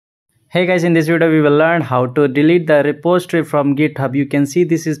Hey guys, in this video we will learn how to delete the repository from GitHub. You can see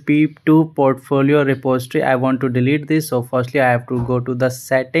this is p2 portfolio repository. I want to delete this, so firstly I have to go to the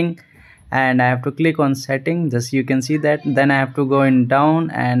setting and I have to click on setting. Just you can see that. Then I have to go in down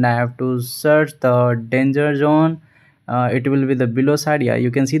and I have to search the danger zone. It will be the below side. Yeah,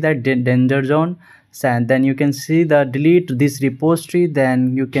 you can see that danger zone. And then you can see the delete this repository.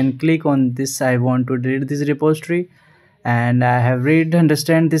 Then you can click on this. I want to delete this repository and I have read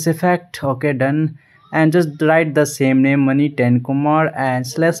understand this effect. Okay, done. And just write the same name money 10 Kumar and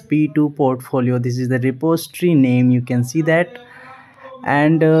slash p2 portfolio. This is the repository name, you can see that.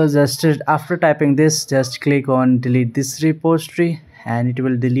 And just after typing this, just click on delete this repository and it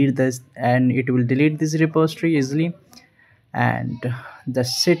will delete this repository easily. And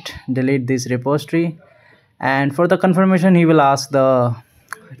just delete this repository, and for the confirmation he will ask the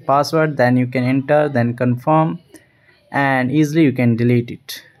password, then you can enter, then confirm, and easily you can delete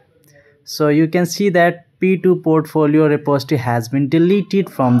it. So you can see that p2 portfolio repository has been deleted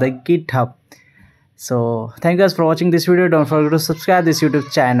from the GitHub. So thank you guys for watching this video. Don't forget to subscribe this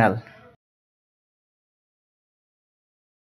YouTube channel.